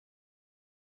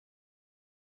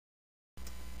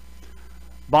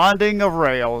Bonding of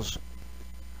rails.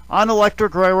 On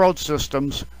electric railroad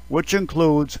systems, which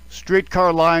includes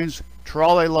streetcar lines,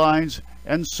 trolley lines,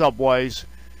 and subways,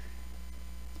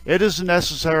 it is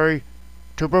necessary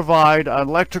to provide an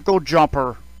electrical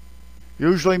jumper,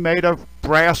 usually made of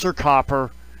brass or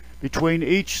copper, between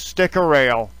each stick of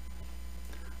rail.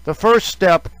 The first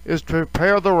step is to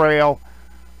prepare the rail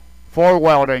for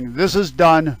welding. This is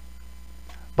done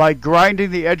by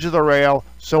grinding the edge of the rail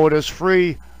so it is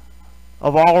free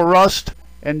of all rust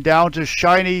and down to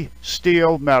shiny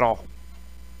steel metal.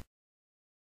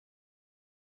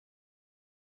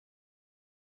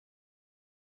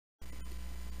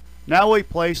 Now we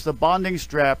place the bonding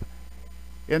strap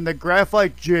in the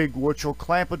graphite jig, which will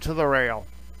clamp it to the rail.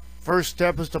 First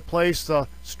step is to place the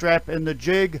strap in the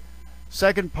jig.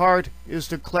 Second part is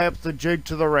to clamp the jig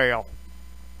to the rail.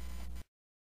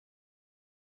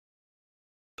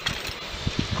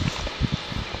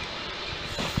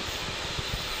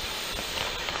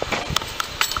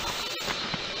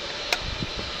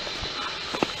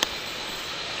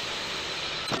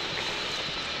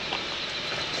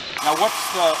 Now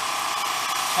what's the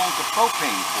tank of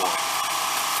propane for?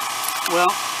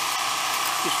 Well,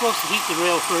 you're supposed to heat the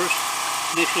rail first,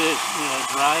 make sure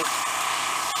it's dry.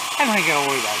 I don't think you gotta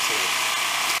worry about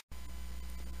it.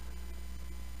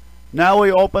 Now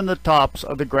we open the tops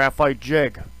of the graphite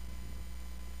jig.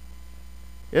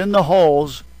 In the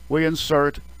holes we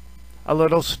insert a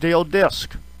little steel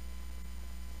disc.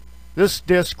 This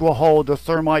disc will hold the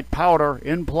thermite powder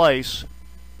in place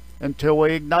until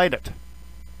we ignite it.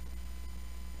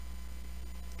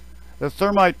 The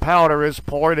thermite powder is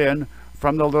poured in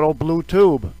from the little blue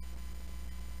tube.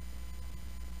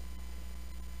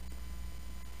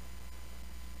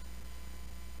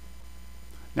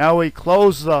 Now we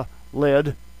close the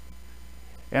lid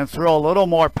and throw a little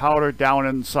more powder down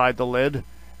inside the lid,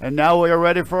 and now we are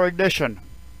ready for ignition.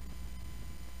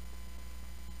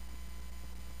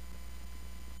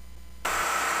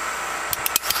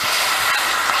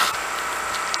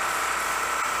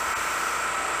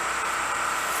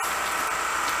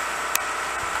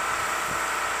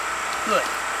 Good.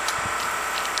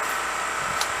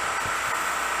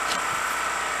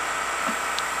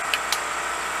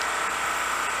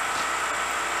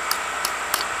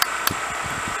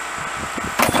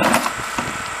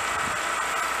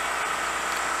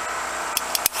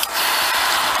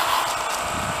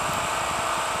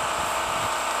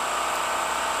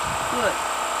 Good.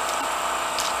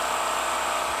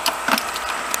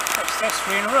 That's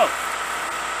 3 in a row.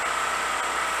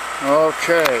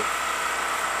 Okay.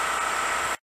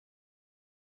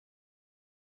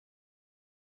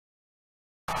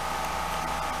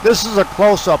 This is a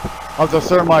close-up of the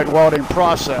thermite welding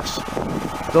process.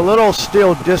 The little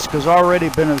steel disc has already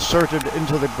been inserted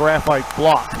into the graphite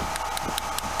block.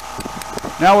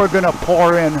 Now we're going to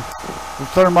pour in the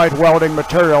thermite welding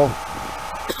material,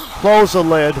 close the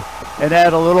lid, and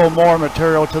add a little more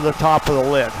material to the top of the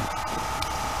lid.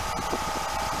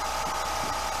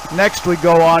 Next we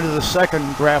go on to the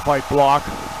second graphite block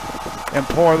and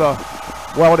pour the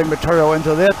welding material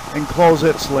into it and close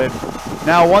its lid.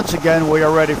 Now once again we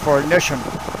are ready for ignition.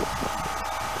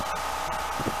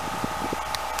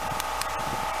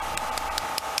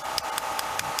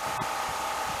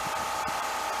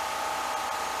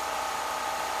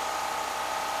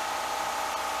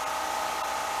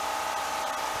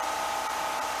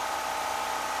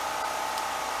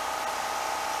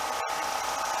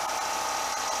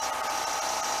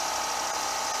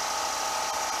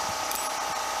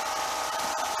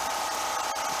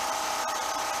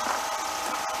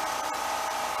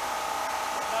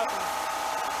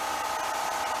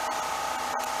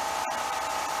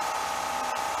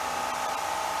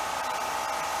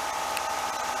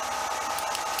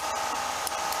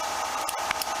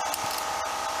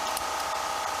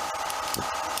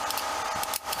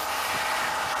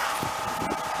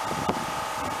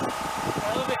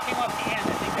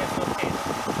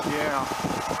 Yeah.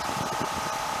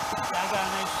 I got a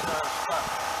nice spot.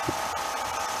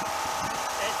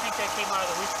 I think that came out of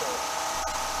the wheat bowl.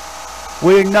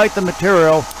 We ignite the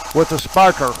material with a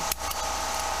sparker.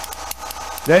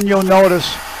 Then you'll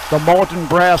notice the molten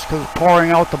brass is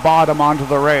pouring out the bottom onto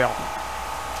the rail.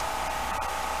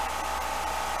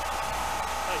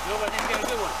 I think you got a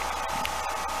good one.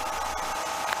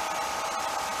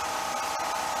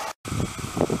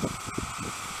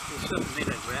 There's something made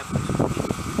of graphite.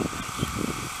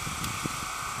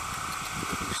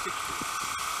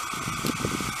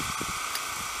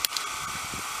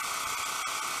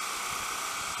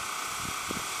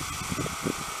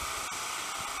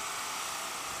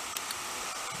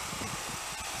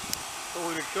 So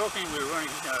we were joking, we were running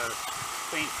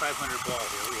propane 500 ball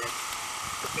here. We had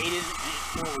 8 in and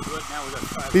 4 was good. Now we got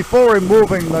 5. Before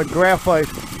removing the graphite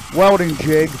welding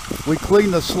jig, we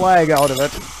clean the slag out of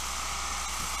it.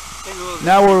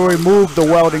 Now we'll remove the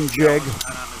welding jig,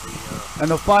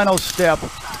 and the final step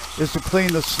is to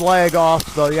clean the slag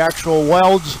off the actual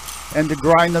welds and to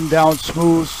grind them down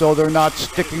smooth so they're not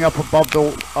sticking up above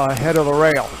the head of the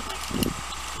rail.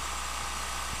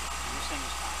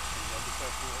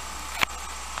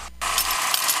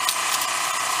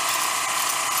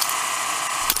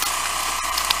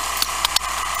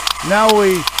 Now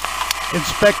we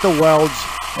inspect the welds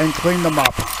and clean them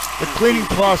up. The cleaning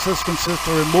process consists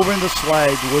of removing the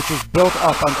slag, which is built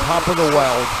up on top of the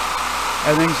weld,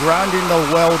 and then grinding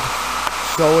the weld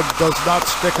so it does not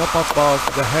stick up above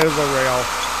the head of the rail.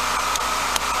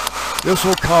 This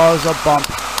will cause a bump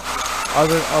of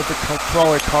the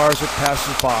trolley cars that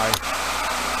passes by.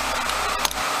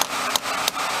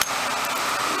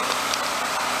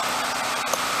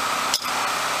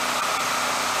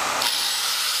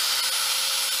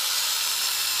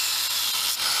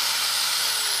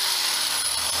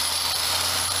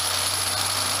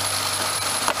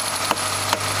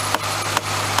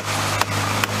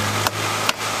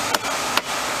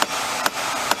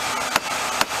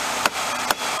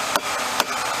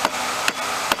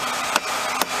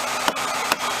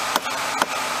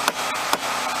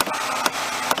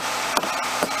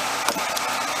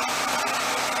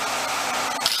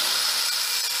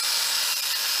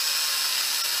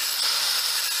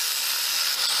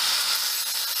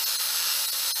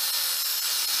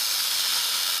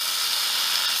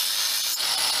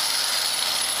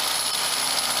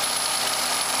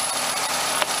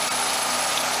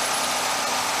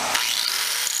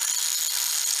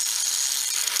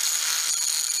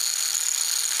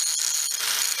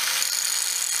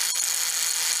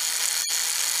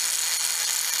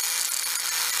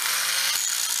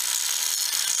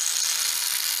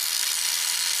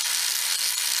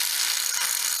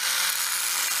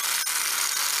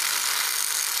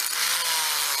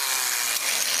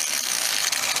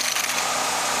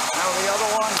 The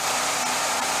other one.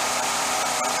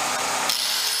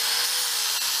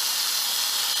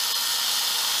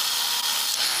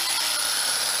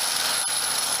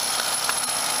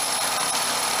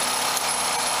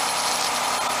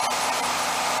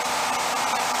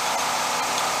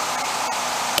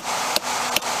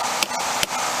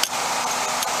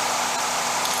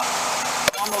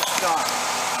 Almost done.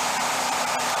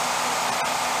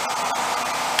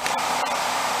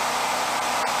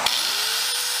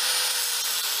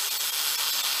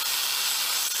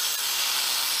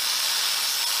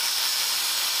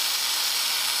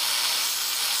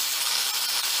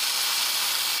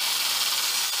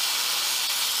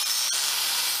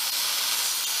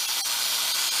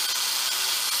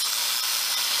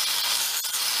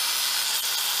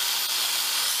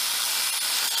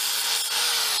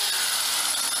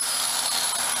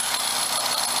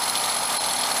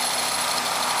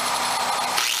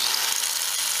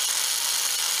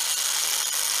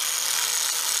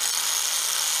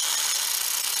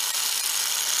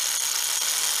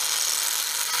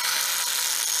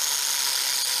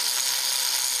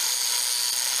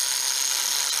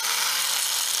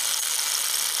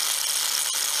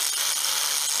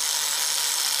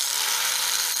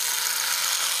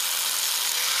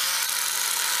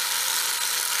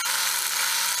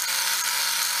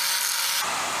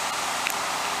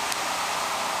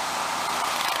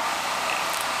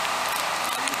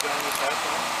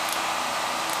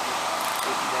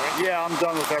 Yeah, I'm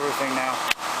done with everything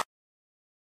now.